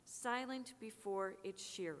silent before its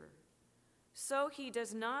shearer. So he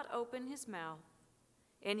does not open his mouth.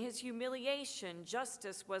 In his humiliation,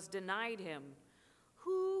 justice was denied him.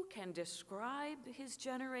 Who can describe his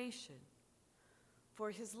generation?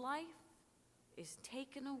 For his life is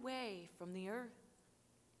taken away from the earth.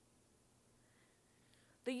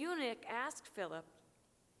 The eunuch asked Philip,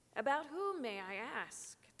 "About whom, may I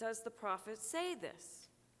ask, does the prophet say this?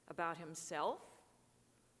 About himself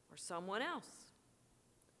or someone else?"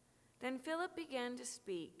 Then Philip began to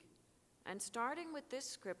speak, and starting with this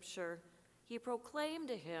scripture, he proclaimed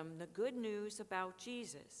to him the good news about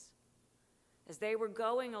Jesus. As they were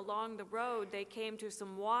going along the road, they came to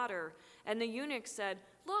some water, and the eunuch said,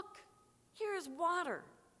 "Look, here is water.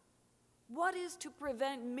 What is to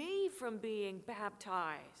prevent me from being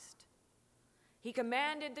baptized?" He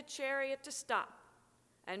commanded the chariot to stop,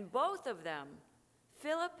 and both of them,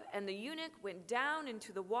 Philip and the eunuch, went down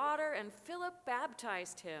into the water, and Philip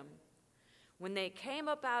baptized him. When they came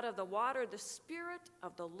up out of the water, the Spirit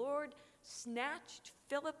of the Lord snatched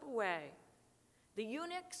Philip away. The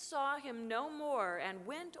eunuch saw him no more and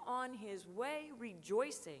went on his way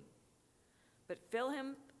rejoicing. But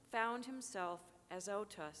Philip found himself at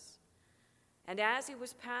Azotus, and as he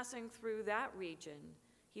was passing through that region,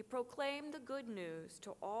 he proclaimed the good news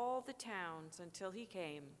to all the towns until he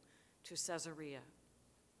came to Caesarea.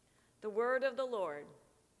 The word of the Lord.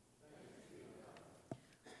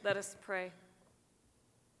 Let us pray.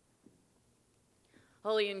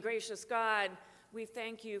 Holy and gracious God, we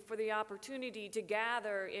thank you for the opportunity to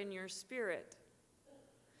gather in your Spirit.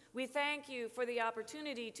 We thank you for the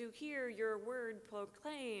opportunity to hear your word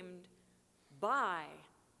proclaimed by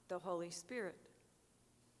the Holy Spirit.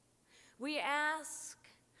 We ask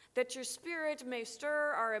that your Spirit may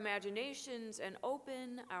stir our imaginations and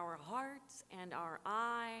open our hearts and our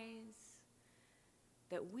eyes,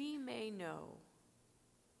 that we may know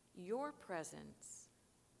your presence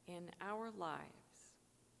in our lives.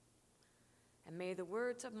 And may the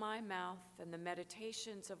words of my mouth and the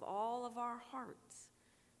meditations of all of our hearts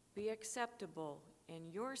be acceptable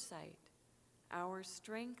in your sight, our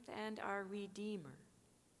strength and our Redeemer.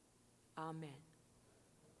 Amen.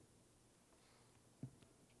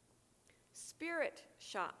 Spirit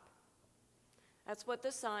shop. That's what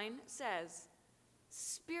the sign says.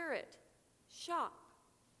 Spirit shop.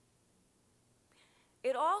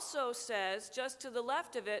 It also says, just to the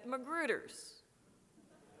left of it, Magruder's.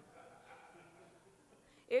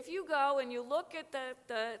 If you go and you look at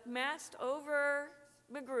the mast over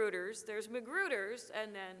Magruder's, there's Magruder's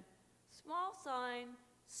and then small sign,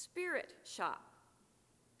 Spirit shop.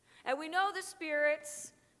 And we know the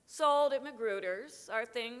spirits sold at Magruder's are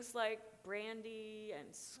things like brandy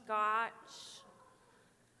and scotch.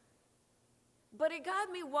 But it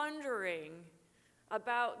got me wondering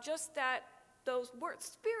about just those words,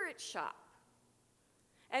 Spirit shop.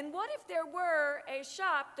 And what if there were a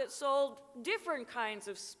shop that sold different kinds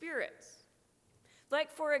of spirits? Like,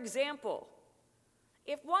 for example,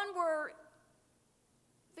 if one were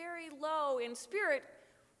very low in spirit,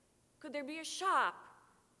 could there be a shop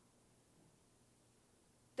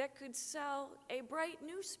that could sell a bright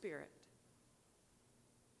new spirit?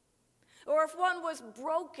 Or if one was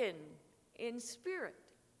broken in spirit,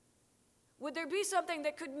 would there be something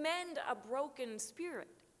that could mend a broken spirit?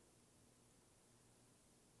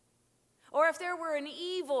 Or if there were an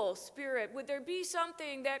evil spirit, would there be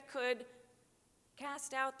something that could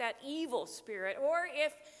cast out that evil spirit? Or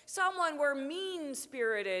if someone were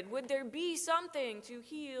mean-spirited, would there be something to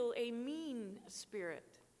heal a mean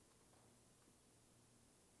spirit?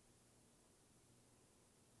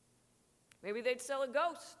 Maybe they'd sell a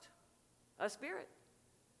ghost, a spirit.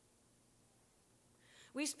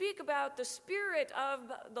 We speak about the spirit of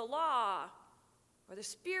the law, or the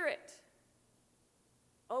spirit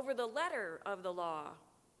over the letter of the law.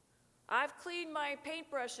 I've cleaned my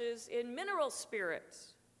paintbrushes in mineral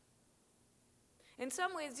spirits. In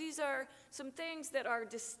some ways, these are some things that are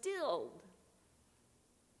distilled.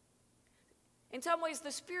 In some ways,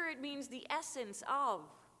 the spirit means the essence of.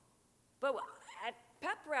 But at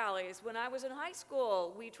pep rallies, when I was in high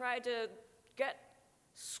school, we tried to get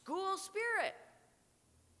school spirit.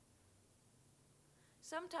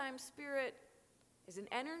 Sometimes spirit is an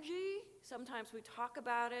energy. Sometimes we talk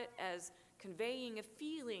about it as conveying a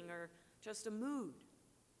feeling or just a mood.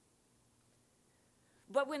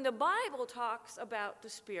 But when the Bible talks about the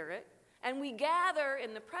Spirit, and we gather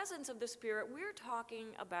in the presence of the Spirit, we're talking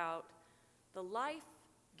about the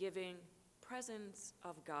life-giving presence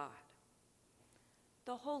of God,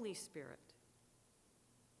 the Holy Spirit.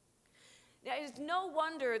 Now, it's no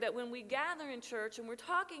wonder that when we gather in church and we're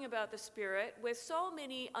talking about the Spirit with so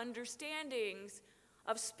many understandings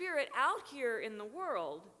of spirit out here in the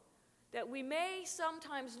world that we may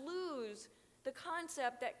sometimes lose the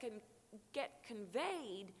concept that can get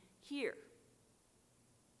conveyed here.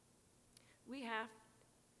 We have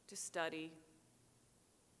to study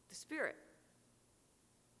the Spirit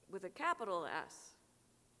with a capital S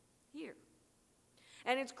here.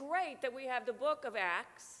 And it's great that we have the book of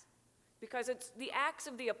Acts, because it's the Acts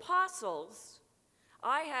of the Apostles.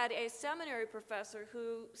 I had a seminary professor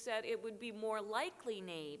who said it would be more likely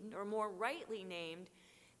named, or more rightly named,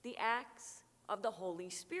 the Acts of the Holy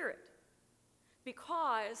Spirit,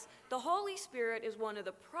 because the Holy Spirit is one of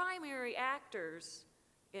the primary actors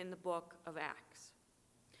in the book of Acts.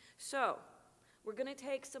 So, we're going to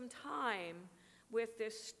take some time with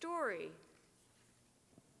this story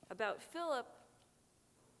about Philip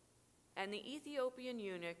and the Ethiopian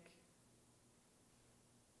eunuch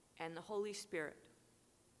and the Holy Spirit.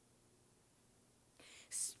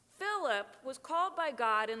 Philip was called by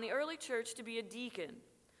God in the early church to be a deacon,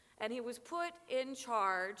 and he was put in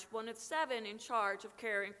charge, one of 7 in charge of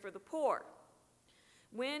caring for the poor.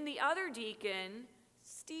 When the other deacon,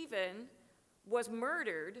 Stephen, was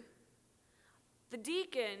murdered, the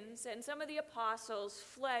deacons and some of the apostles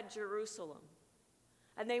fled Jerusalem.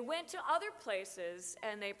 And they went to other places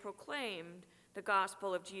and they proclaimed the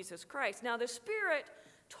gospel of Jesus Christ. Now the Spirit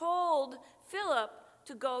told Philip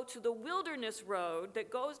to go to the wilderness road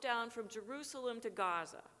that goes down from Jerusalem to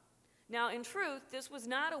Gaza. Now in truth, this was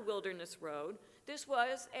not a wilderness road. This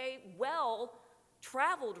was a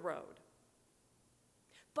well-traveled road.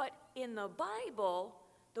 But in the Bible,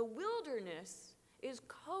 the wilderness is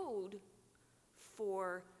code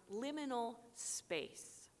for liminal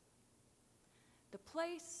space, the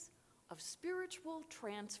place of spiritual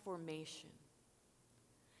transformation,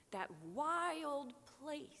 that wild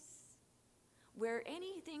place where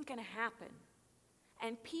anything can happen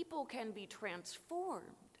and people can be transformed.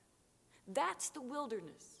 That's the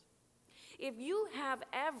wilderness. If you have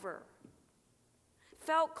ever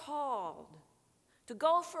felt called to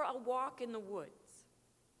go for a walk in the woods,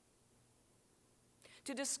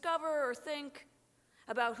 to discover or think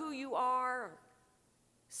about who you are, or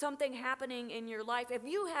something happening in your life, if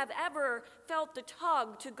you have ever felt the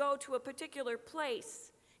tug to go to a particular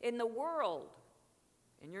place in the world,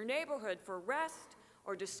 in your neighborhood for rest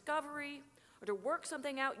or discovery, or to work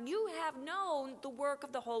something out, you have known the work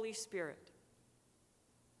of the Holy Spirit.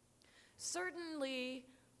 Certainly,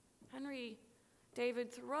 Henry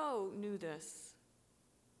David Thoreau knew this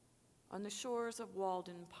on the shores of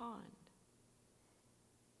Walden Pond.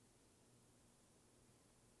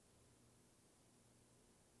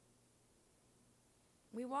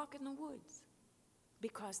 We walk in the woods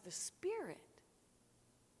because the Spirit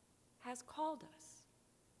has called us.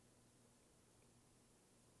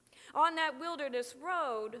 On that wilderness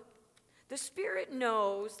road, the Spirit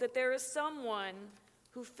knows that there is someone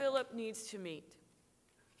who Philip needs to meet.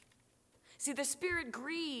 See, the Spirit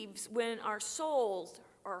grieves when our souls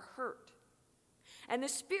are hurt. And the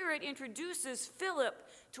Spirit introduces Philip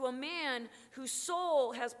to a man whose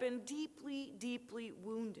soul has been deeply, deeply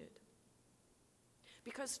wounded.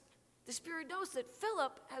 Because the Spirit knows that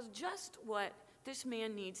Philip has just what this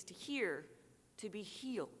man needs to hear to be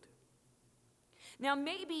healed. Now,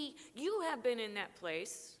 maybe you have been in that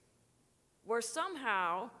place where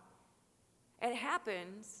somehow it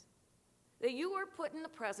happens that you are put in the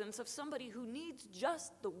presence of somebody who needs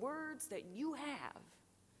just the words that you have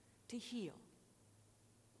to heal.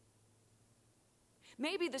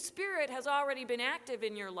 Maybe the Spirit has already been active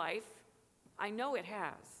in your life. I know it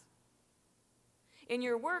has. In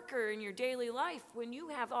your work or in your daily life, when you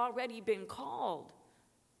have already been called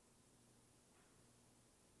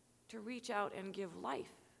to reach out and give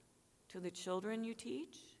life to the children you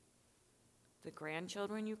teach, the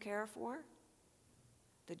grandchildren you care for,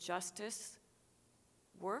 the justice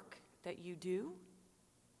work that you do.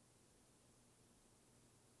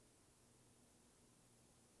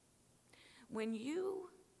 When you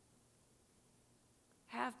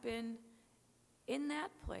have been in that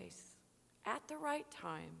place at the right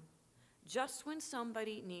time, just when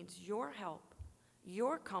somebody needs your help,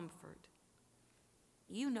 your comfort,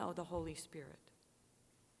 you know the Holy Spirit.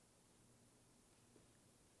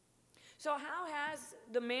 So how has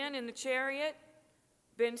the man in the chariot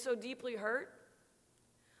been so deeply hurt?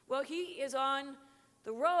 Well, he is on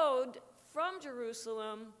the road from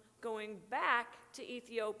Jerusalem going back to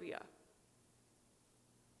Ethiopia.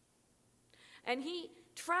 And he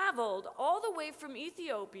traveled all the way from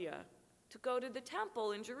Ethiopia to go to the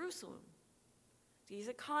temple in Jerusalem. He's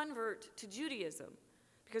a convert to Judaism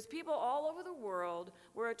because people all over the world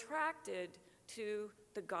were attracted to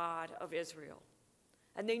the God of Israel.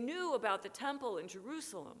 And they knew about the temple in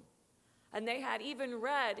Jerusalem. And they had even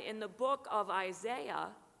read in the book of Isaiah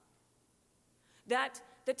that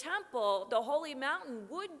the temple, the holy mountain,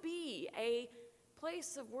 would be a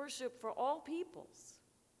place of worship for all peoples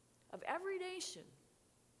of every nation.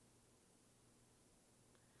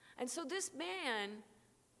 And so this man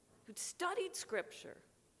who'd studied Scripture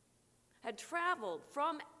had traveled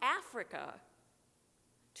from Africa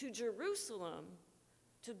to Jerusalem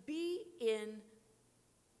to be in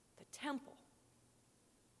the temple,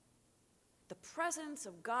 the presence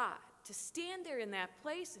of God, to stand there in that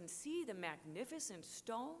place and see the magnificent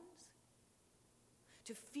stones,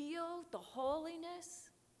 to feel the holiness,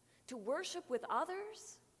 to worship with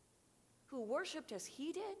others who worshiped as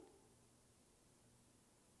he did.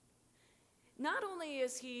 Not only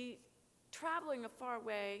is he traveling a far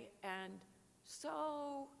way and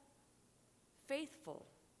so faithful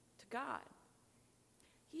to God,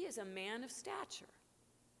 he is a man of stature.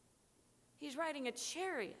 He's riding a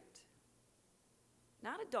chariot,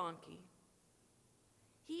 not a donkey.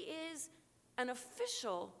 He is an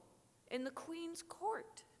official in the queen's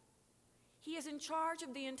court. He is in charge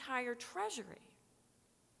of the entire treasury.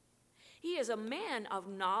 He is a man of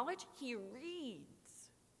knowledge. He reads.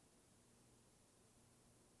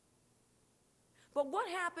 But what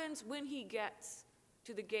happens when he gets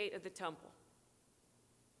to the gate of the temple?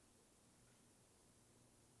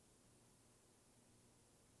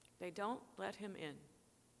 They don't let him in.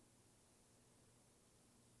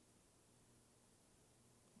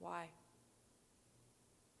 Why?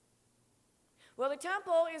 Well, the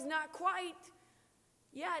temple is not quite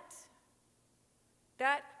yet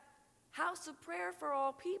that house of prayer for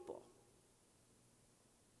all people.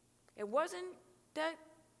 It wasn't that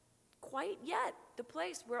quite yet the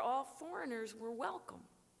place where all foreigners were welcome.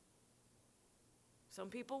 Some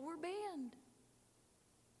people were banned.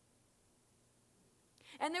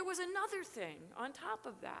 And there was another thing on top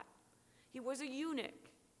of that. He was a eunuch.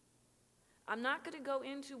 I'm not going to go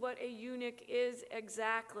into what a eunuch is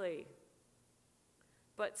exactly,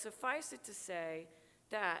 but suffice it to say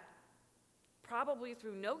that probably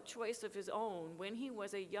through no choice of his own, when he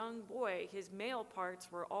was a young boy, his male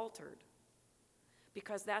parts were altered,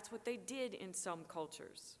 because that's what they did in some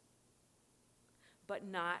cultures, but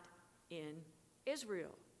not in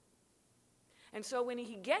Israel. And so when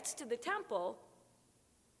he gets to the temple,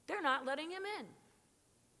 they're not letting him in.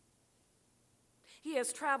 He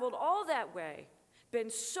has traveled all that way, been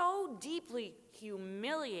so deeply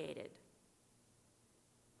humiliated,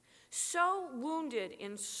 so wounded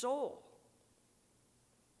in soul,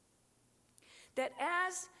 that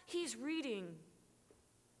as he's reading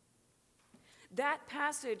that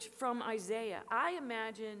passage from Isaiah, I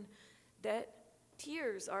imagine that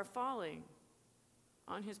tears are falling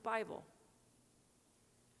on his Bible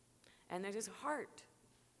and that his heart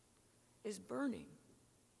is burning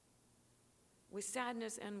with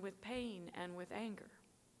sadness and with pain and with anger.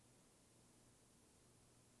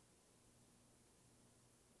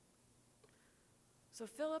 So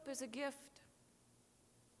Philip is a gift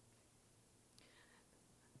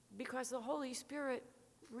because the Holy Spirit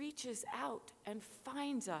reaches out and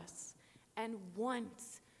finds us and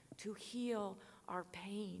wants to heal our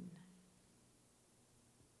pain.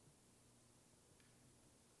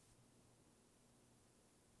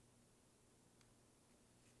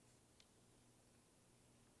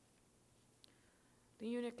 The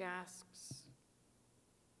eunuch asks,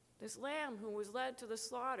 this lamb who was led to the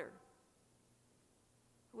slaughter,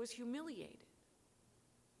 who was humiliated,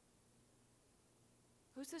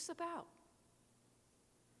 who's this about?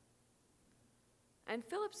 And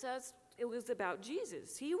Philip says it was about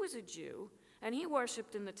Jesus. He was a Jew, and he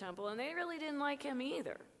worshiped in the temple, and they really didn't like him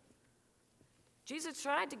either. Jesus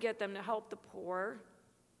tried to get them to help the poor,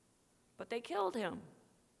 but they killed him.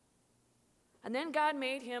 And then God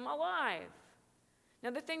made him alive. Now,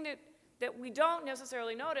 the thing that we don't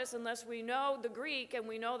necessarily notice unless we know the Greek, and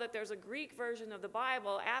we know that there's a Greek version of the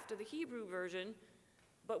Bible after the Hebrew version,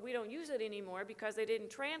 but we don't use it anymore because they didn't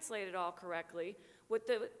translate it all correctly. What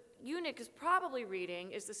the eunuch is probably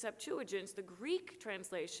reading is the Septuagint, the Greek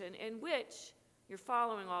translation, in which, you're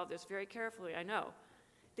following all of this very carefully, I know.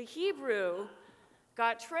 The Hebrew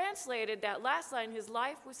got translated, that last line, his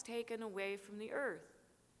life was taken away from the earth.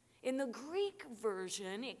 In the Greek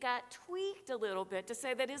version, it got tweaked a little bit to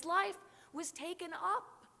say that his life was taken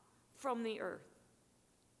up from the earth.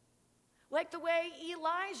 Like the way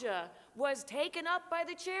Elijah was taken up by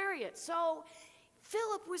the chariot. So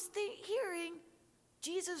Philip was hearing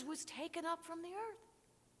Jesus was taken up from the earth.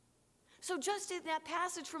 So just in that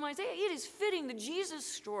passage from Isaiah, it is fitting the Jesus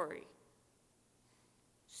story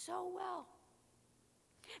so well.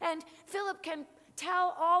 And Philip can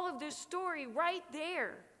tell all of this story right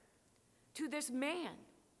there to this man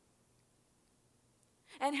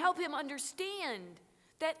and help him understand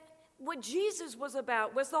that what Jesus was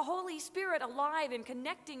about was the Holy Spirit alive and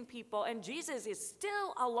connecting people, and Jesus is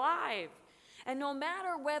still alive. And no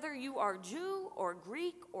matter whether you are Jew or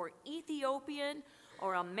Greek or Ethiopian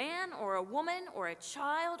or a man or a woman or a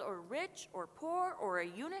child or rich or poor or a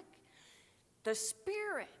eunuch, the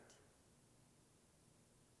Spirit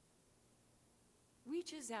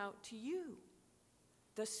reaches out to you.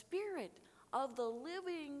 The Spirit of the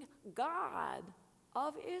living God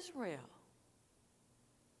of Israel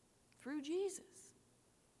through Jesus.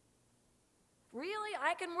 Really?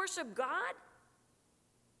 I can worship God?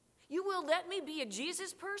 You will let me be a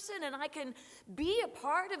Jesus person and I can be a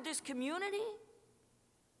part of this community?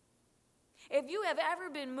 If you have ever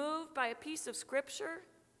been moved by a piece of Scripture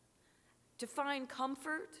to find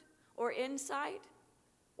comfort or insight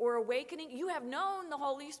or awakening, you have known the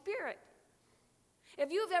Holy Spirit.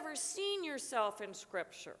 If you've ever seen yourself in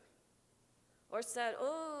Scripture or said,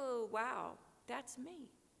 oh, wow, that's me,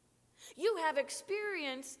 you have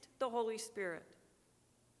experienced the Holy Spirit.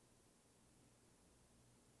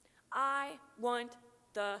 I want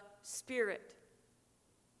the Spirit.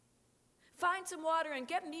 Find some water and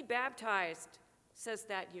get me baptized, says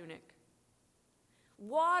that eunuch.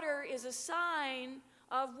 Water is a sign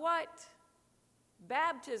of what?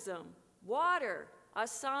 Baptism. Water, a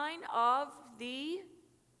sign of the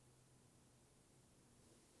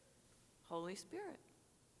Holy Spirit.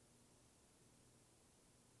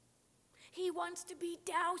 He wants to be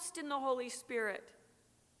doused in the Holy Spirit,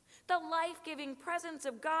 the life-giving presence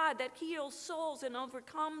of God that heals souls and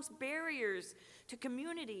overcomes barriers to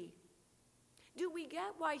community. Do we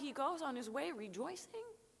get why he goes on his way rejoicing?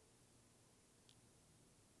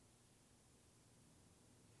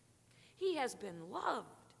 He has been loved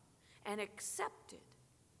and accepted.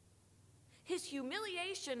 His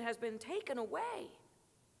humiliation has been taken away.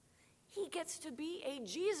 He gets to be a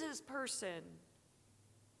Jesus person.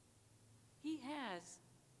 He has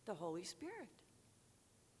the Holy Spirit.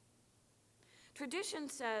 Tradition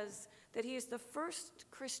says that he is the first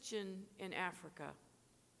Christian in Africa.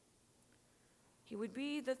 He would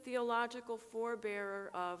be the theological forebearer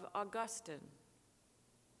of Augustine.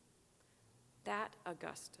 That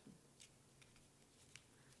Augustine,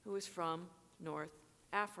 who is from North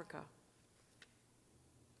Africa.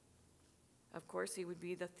 Of course, he would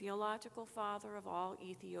be the theological father of all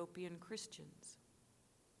Ethiopian Christians.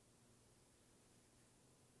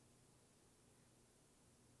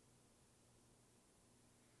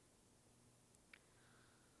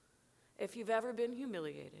 If you've ever been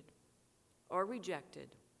humiliated or rejected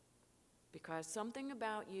because something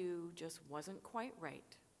about you just wasn't quite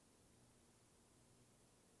right,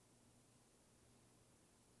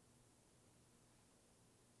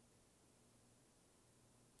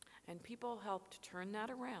 and people helped turn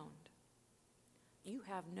that around, you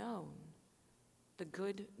have known the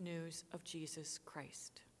good news of Jesus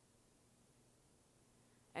Christ.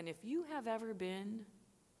 And if you have ever been,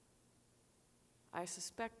 I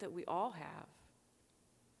suspect that we all have,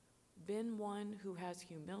 been one who has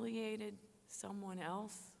humiliated someone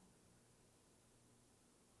else,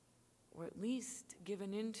 or at least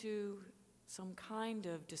given into some kind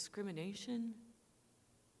of discrimination,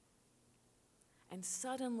 and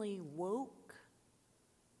suddenly woke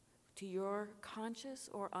to your conscious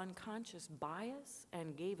or unconscious bias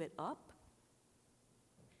and gave it up,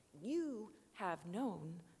 you have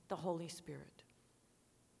known the Holy Spirit.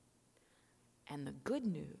 And the good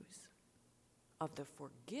news of the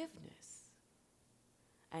forgiveness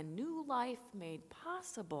and new life made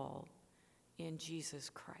possible in Jesus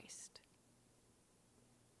Christ.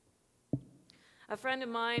 A friend of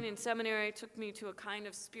mine in seminary took me to a kind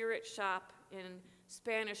of spirit shop in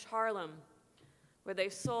Spanish Harlem where they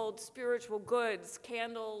sold spiritual goods,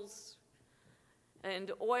 candles,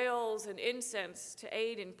 and oils and incense to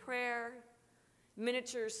aid in prayer,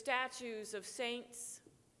 miniature statues of saints.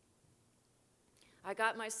 I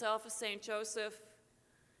got myself a St. Joseph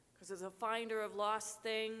because as a finder of lost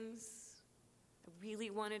things, I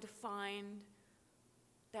really wanted to find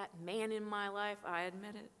that man in my life. I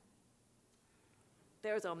admit it.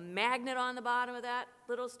 There's a magnet on the bottom of that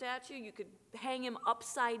little statue. You could hang him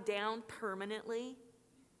upside down permanently.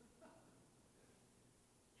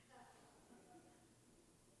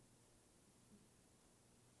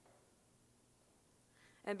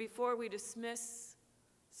 And before we dismiss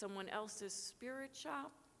someone else's spirit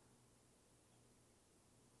shop,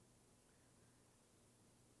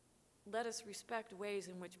 let us respect ways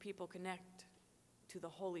in which people connect to the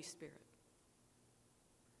Holy Spirit.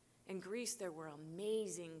 In Greece, there were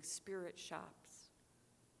amazing spirit shops.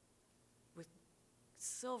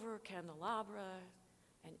 silver candelabra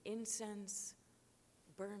and incense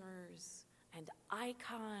burners and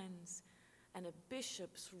icons and a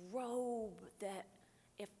bishop's robe that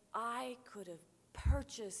if I could have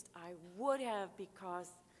purchased, I would have,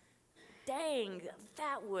 because dang,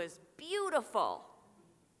 that was beautiful.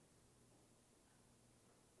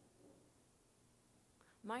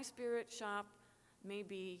 My spirit shop may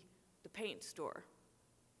be the paint store.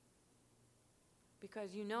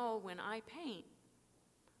 Because you know, when I paint,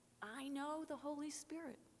 I know the Holy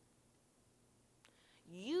Spirit.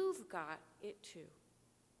 You've got it too.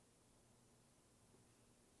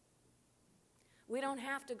 We don't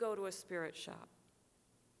have to go to a spirit shop.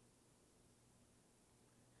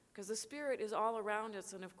 Because the Spirit is all around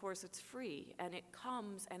us, and of course it's free, and it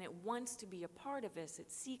comes and it wants to be a part of us.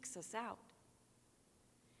 It seeks us out.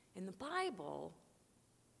 In the Bible,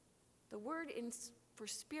 the word for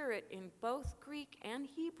spirit in both Greek and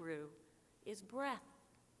Hebrew is breath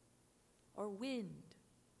or wind.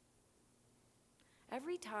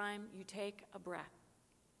 Every time you take a breath,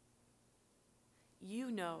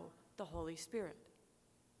 you know the Holy Spirit.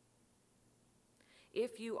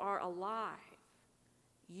 If you are alive,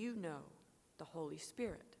 you know the Holy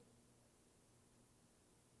Spirit.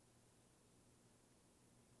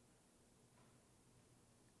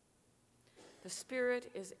 The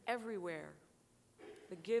Spirit is everywhere,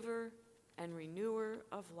 the giver and renewer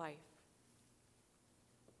of life.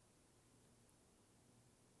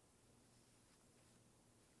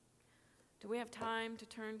 Do we have time to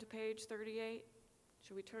turn to page 38?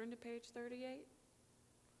 Should we turn to page 38?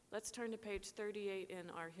 Let's turn to page 38 in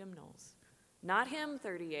our hymnals. Not hymn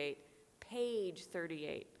 38, page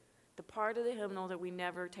 38, the part of the hymnal that we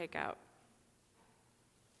never take out.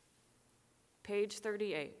 Page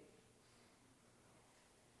 38.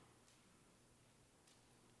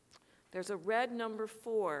 There's a red number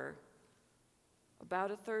 4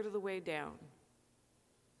 about a third of the way down.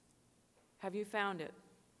 Have you found it?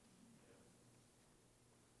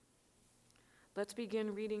 Let's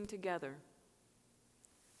begin reading together.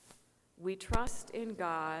 We trust in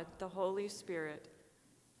God, the Holy Spirit,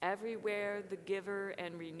 everywhere the giver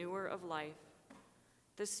and renewer of life.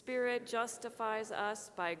 The Spirit justifies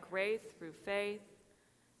us by grace through faith,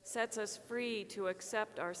 sets us free to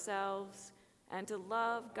accept ourselves and to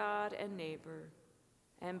love God and neighbor,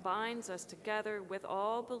 and binds us together with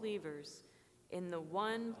all believers in the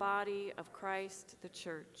one body of Christ, the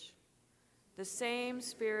Church. The same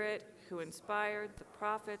Spirit who inspired the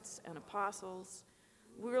prophets and apostles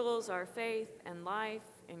rules our faith and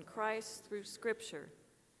life in Christ through Scripture,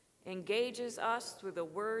 engages us through the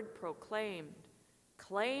word proclaimed,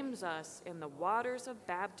 claims us in the waters of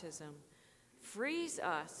baptism, frees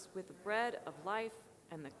us with the bread of life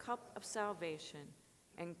and the cup of salvation,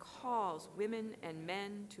 and calls women and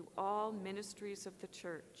men to all ministries of the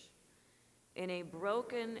church. In a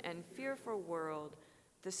broken and fearful world,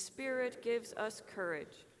 the Spirit gives us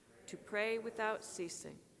courage to pray without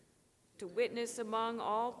ceasing, to witness among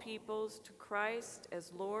all peoples to Christ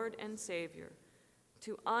as Lord and Savior,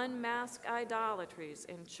 to unmask idolatries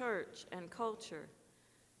in church and culture,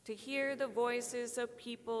 to hear the voices of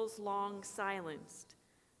peoples long silenced,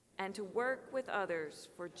 and to work with others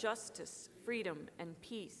for justice, freedom, and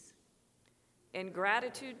peace. In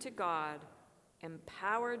gratitude to God,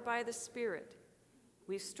 empowered by the Spirit,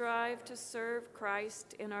 we strive to serve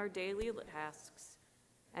Christ in our daily tasks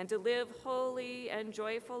and to live holy and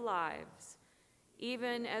joyful lives,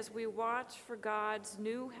 even as we watch for God's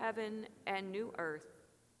new heaven and new earth,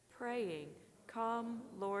 praying, "Come,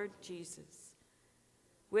 Lord Jesus."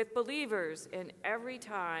 With believers in every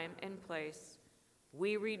time and place,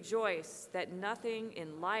 we rejoice that nothing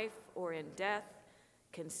in life or in death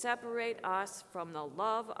can separate us from the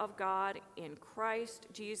love of God in Christ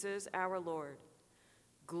Jesus our Lord.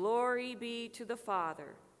 Glory be to the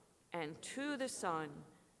Father, and to the Son,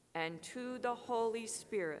 and to the Holy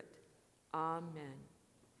Spirit. Amen.